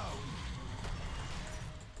 Strike down.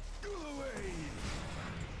 Do the wave.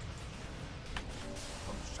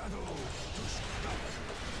 From shadow to shadow.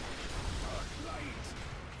 Dark light.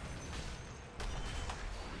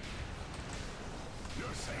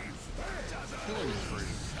 You're safe. Killing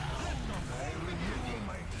spree.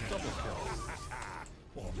 Double kill.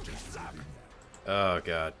 Just zap. Oh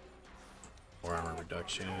god. More armor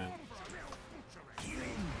reduction.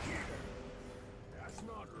 Healing here. That's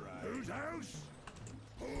not right. Whose house?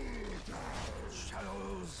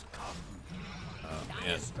 Shadows come. Oh Dire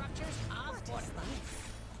man, structures are fortified.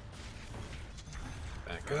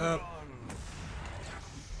 back up.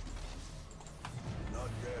 Not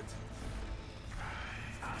yet.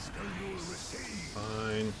 Ask and you'll receive.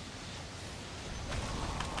 Fine.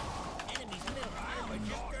 Enemy's middle tower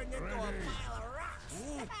just turned into a pile of rocks.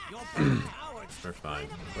 Ooh, your bottom tower is We're fine.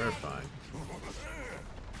 We're fine.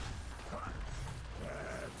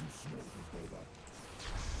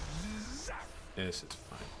 This is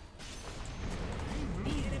fine. The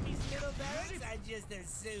enemy's middle barracks are just a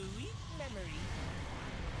sweet memory.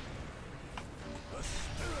 A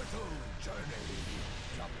spiritual journey.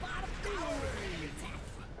 Your bottom tower is under attack.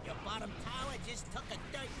 Your bottom tower just took a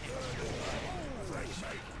dirt nap.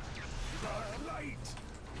 Fragment. Dark light.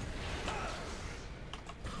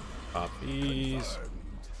 Poppies.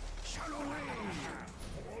 Shadow wave.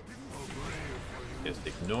 Just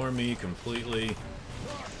ignore me completely.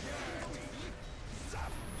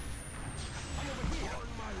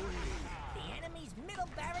 The enemy's middle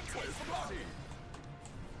barracks has fallen.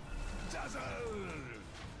 Dazzle.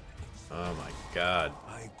 Oh my god.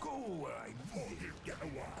 I go where I need to get a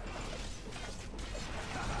while.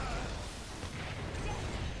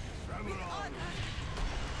 Travel on.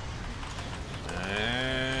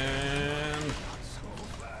 And So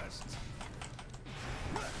fast.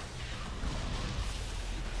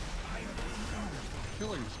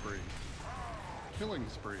 Killing spree. Killing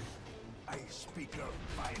spree. I speak of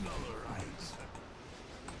final rights.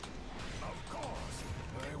 Of course,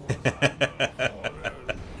 I was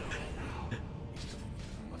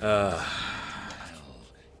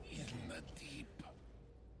in the deep.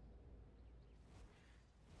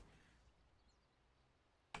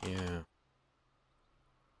 yeah.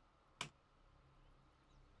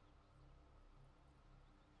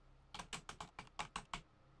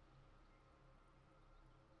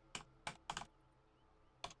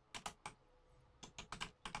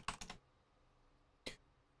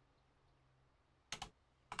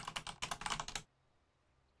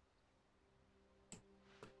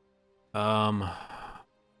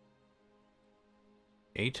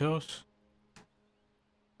 Atos?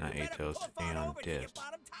 Not You better Atos, puff on Aeon over to your Disc.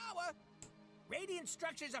 bottom tower. Radiant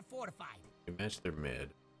structures are fortified. We match their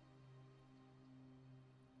mid.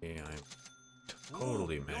 Yeah, I'm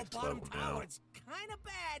totally Ooh, max your bottom level now. tower, it's kind of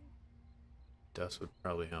bad. Dust would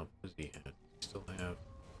probably help because he had still have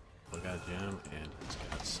got gem and he's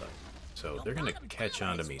got suck. So they're gonna catch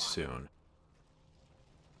on to me soon.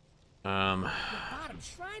 Your bottom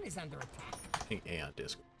shrine is under attack. I think Aeon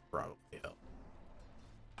Disc would probably help.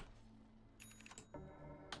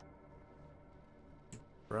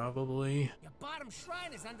 Probably. Your bottom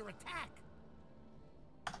shrine is under attack.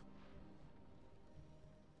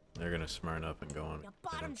 They're gonna smart up and go on. Your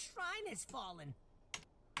bottom shrine has fallen.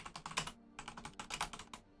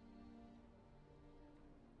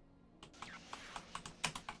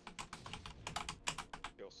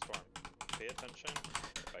 Yo, Storm, pay attention.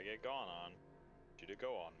 If I get gone on, you to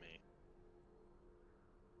go on me.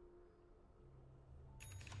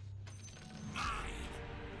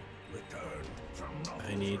 Return from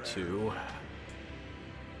I need to.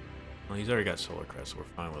 Well, he's already got Solar Crest, so we're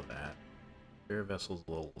fine with that. Spirit Vessel's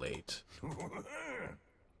a little late.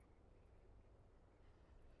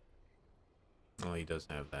 Well, he does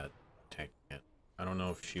have that tech yet. I don't know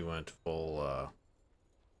if she went full,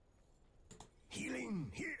 Healing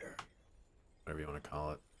here. whatever you want to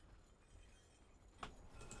call it.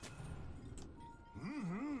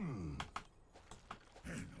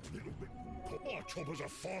 Poor choppers are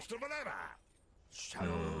faster than ever.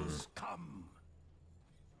 Shadows come.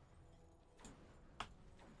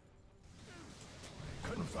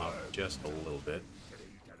 Off just a little bit.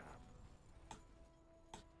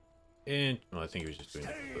 And, well, I think he was just doing it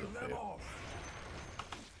Stave for the them bit. off.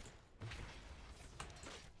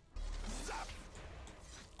 Zap.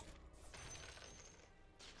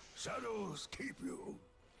 Shadows keep you.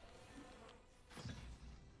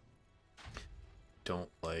 Don't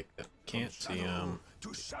like that. Can't see Shadow them. to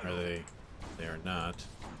Are shadow. they? They are not.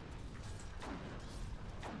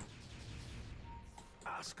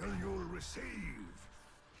 Ask and you'll receive.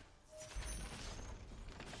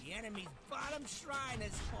 The enemy's bottom shrine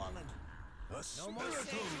has fallen. A No more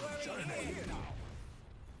spiritual sanctuary journey. here.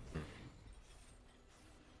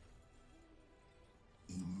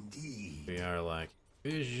 Indeed. We are lacking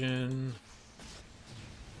vision.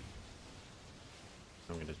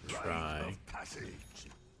 I'm gonna Rite try of passage.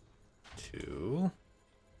 to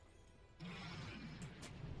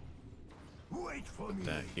Wait for me.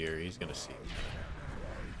 that here. He's gonna see.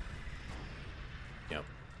 Yep,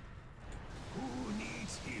 Who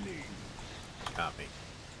needs healing? copy.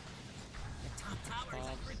 top tower is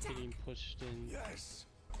under Bob's attack. getting pushed in. Yes.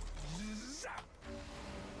 Zap.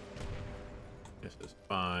 This is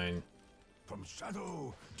fine. From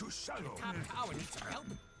shadow to shadow. Top tower needs some help.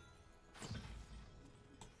 I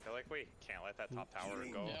feel like we can't let that top tower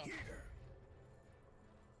go. Yeah. Here.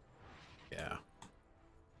 Yeah.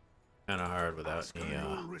 Kind of hard without Ask any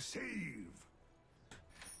and you'll receive.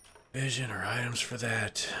 vision or items for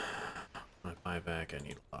that. My buyback, I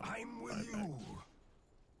need a lot. I'm with buyback. you.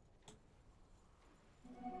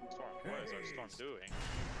 Storm, what is our storm doing?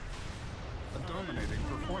 A dominating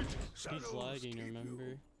performance. He's Shadows lagging, keep remember?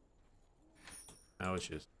 you. I was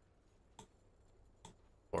just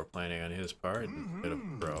poor planning on his part. A bit of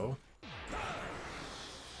pro.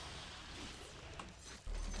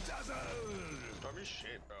 Dazzle. Storm is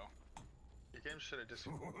shit, bro. Your game should have just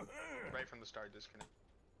right from the start disconnect.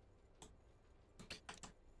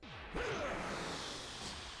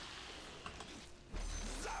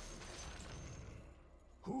 Zap.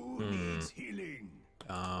 Who needs healing?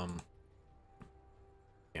 Yeah,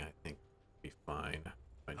 I think it'll be fine.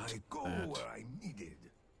 I I just go that. where I'm needed.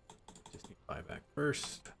 Just need buyback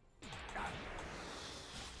first.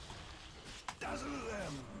 Dazzle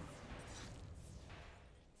them.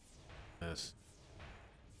 Yes.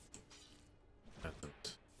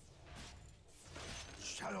 Methods.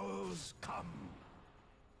 Shadows come.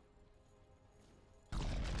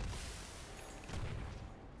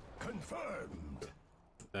 Confirmed.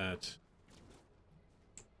 That.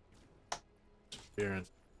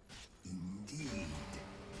 Experience. Indeed.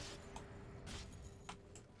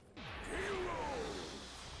 Hero.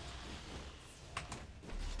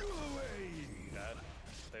 Go away. Dead.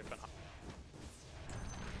 They've been.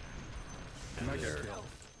 And Mega they're, kill.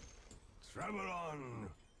 Travel on.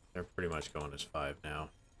 they're pretty much going as 5 now.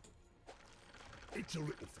 It's a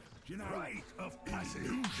little thing, you know. Rite of passage.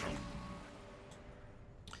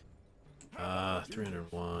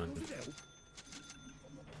 301.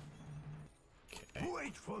 Okay.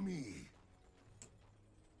 Wait for me.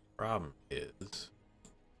 Problem is,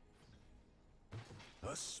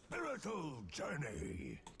 A spiritual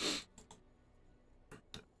journey.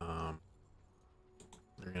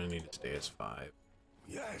 they're gonna need to stay as 5.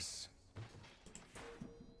 Yes.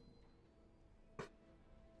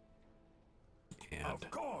 And Of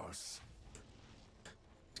course.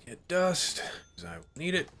 let's get dust, because I will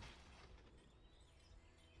need it.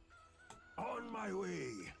 On my way.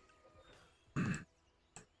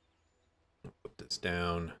 Put this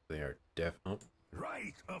down. They are definitely.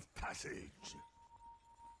 Rite of passage.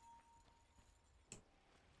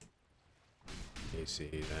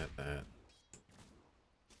 AC, that.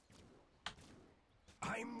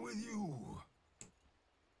 I'm with you.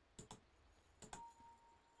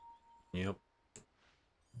 Yep.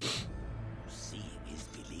 Seeing is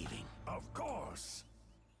believing. Of course.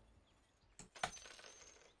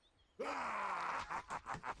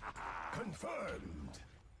 Confirmed.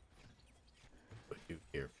 Put you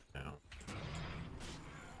here for now.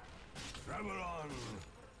 Travel on.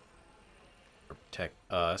 Protect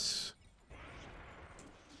us.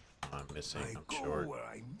 I'm missing. I I'm go short. where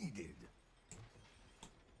I'm needed.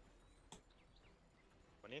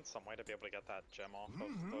 We need some way to be able to get that gem off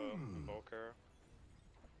of the invoker.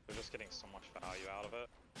 We're just getting so much value out of it.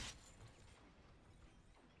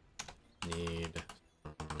 Need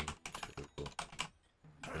someone to.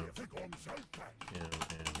 How do you think I'm so fat? And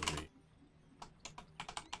we.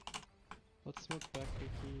 Let's smoke back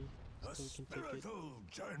Ricky A so we can take it. spiritual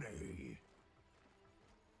journey.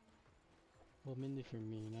 Well, mainly for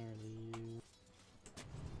me, not really you.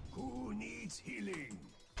 Who needs healing?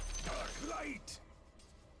 Dark light.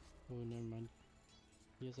 Oh, never mind.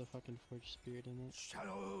 He has a fucking forged spirit in it.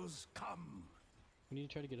 Shadows come. We need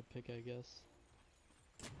to try to get a pick, I guess.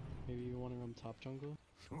 Maybe you want to run top jungle?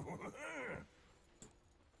 Yeah,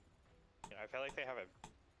 I feel like they have a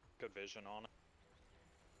good vision on it.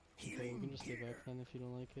 Okay, we Healing can just stay here. back then if you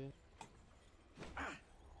don't like it. I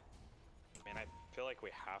mean, I feel like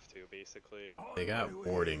we have to, basically. On They got my way.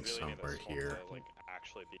 warding We really need somewhere this one here. to, like,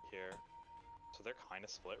 actually be here. So they're kind of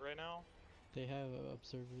split right now. They have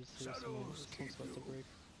observers here, so Shadows this one's about to keep you. break.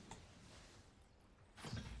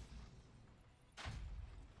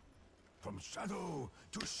 From shadow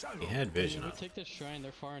to shadow. He had vision When we up. take this shrine,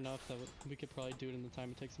 they're far enough that we could probably do it in the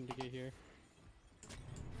time it takes them to get here.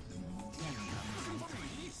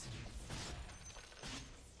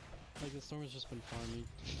 Like, the storm has just been farming.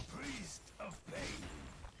 Priest of pain.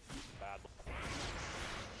 Bad.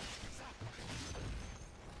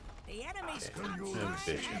 The enemy's After top you shrine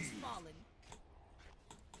receive. has fallen.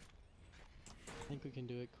 I think we can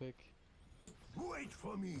do it quick. Wait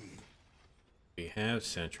for me. We have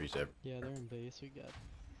sentries every. Yeah, they're in base, we got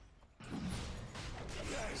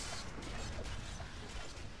Yes.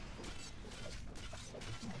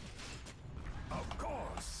 Of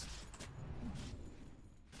course.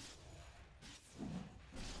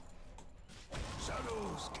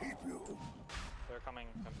 Shadows keep you. They're coming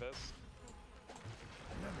Abyss.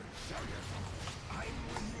 Let me tell you, I'm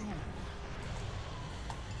with you.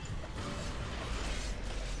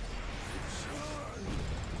 Sure.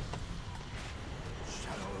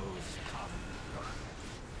 Shadows come.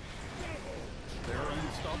 They're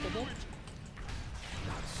unstoppable.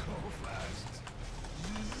 Not so fast.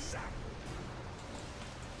 Zap.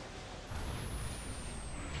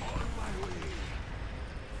 On my way.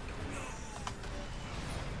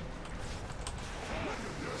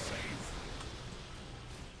 You're safe.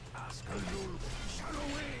 Ask a little shadow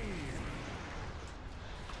wave.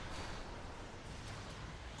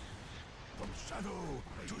 From shadow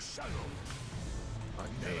to shadow.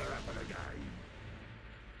 Never happen again.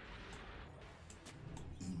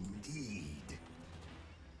 Indeed.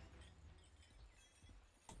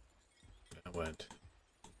 That went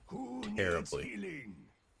Who terribly. needs healing?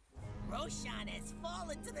 Roshan has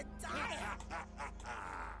fallen to the dire.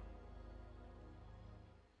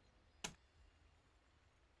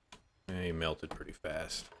 He melted pretty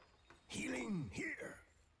fast. Healing here.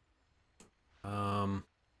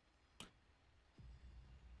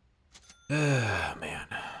 Man,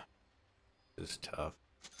 this is tough.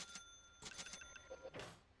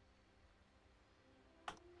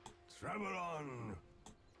 Travel on.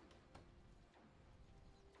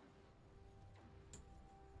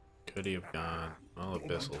 Could he have gone? Well,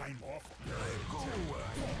 Abyssal. Time off. Go.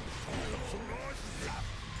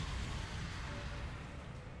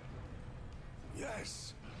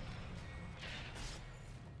 Yes.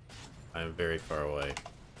 I'm very far away.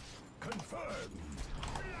 Confirmed.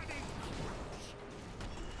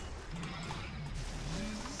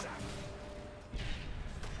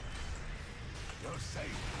 You're safe.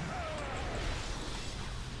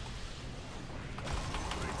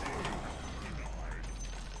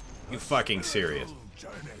 You fucking serious?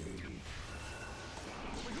 Journey.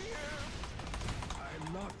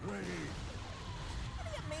 I'm not ready. What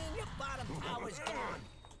do you mean your bottom tower's gone?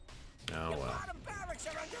 Oh Your well. bottom barracks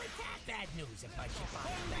are under attack. Bad news about your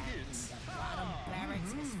bottom barracks. The bottom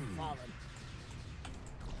barracks has fallen.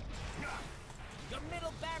 Your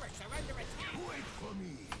middle barracks are under attack. Wait for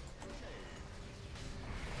me.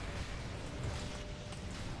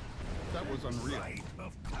 That was unreal. Rite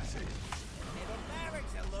of passage. Middle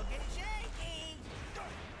barracks are looking shaky.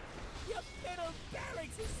 Your middle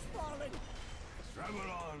barracks has fallen. Travel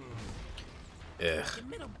on. Ugh. Your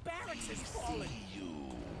middle barracks has fallen.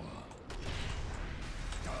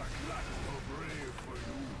 Dark luck no brave for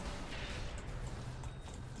you.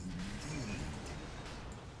 Indeed.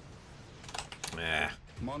 Meh.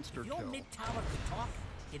 Monster If your kill. mid tower could talk,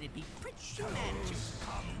 it'd be pretty manageable.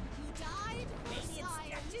 Come. You died for Radiant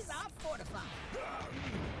science. sketches are fortified.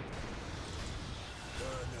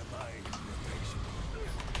 Turn the mind affection.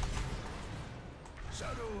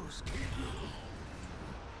 Shadows keep you.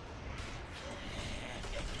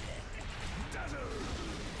 Dazzle.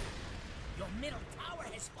 Your middle tower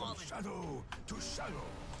has From fallen. shadow to shadow.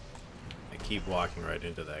 I keep walking right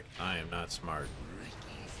into that. I am not smart.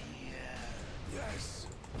 Yes.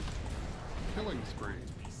 Killing spree.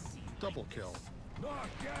 Double kill. Not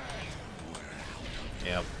yet.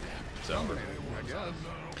 Yep. So, Dominating, I guess.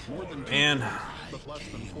 More than 2 man, kills, but less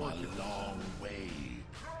than 4 kills. Way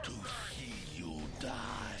to see you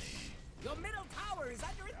die. Your middle tower is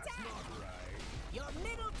under attack. Your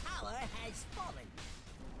middle tower has fallen.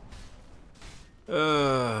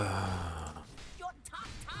 Your top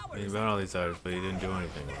tower he is bought all these items, but he didn't do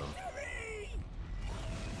anything with them.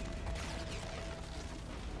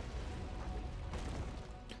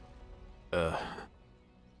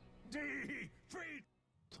 victory. Defeat.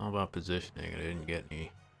 It's all about positioning. I didn't get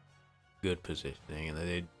any good positioning, and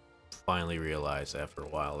they finally realized after a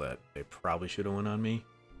while that they probably should have went on me.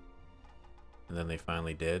 And then they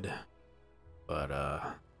finally did. But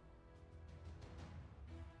that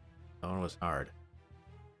one was hard.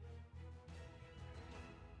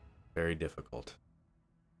 Very difficult.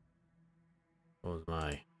 What was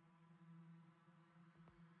my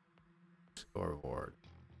scoreboard?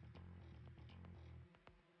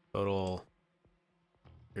 Total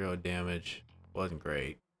hero damage wasn't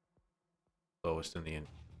great. Lowest in the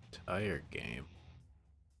entire game.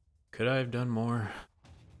 Could I have done more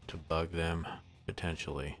to bug them?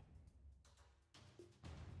 Potentially.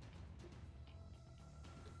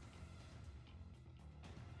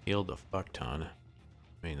 Healed a fuck ton.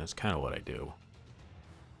 I mean, that's kind of what I do.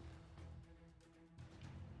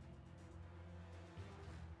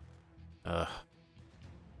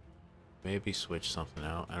 Maybe switch something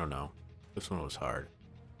out. I don't know. This one was hard.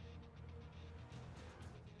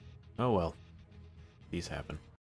 Oh well. These happen.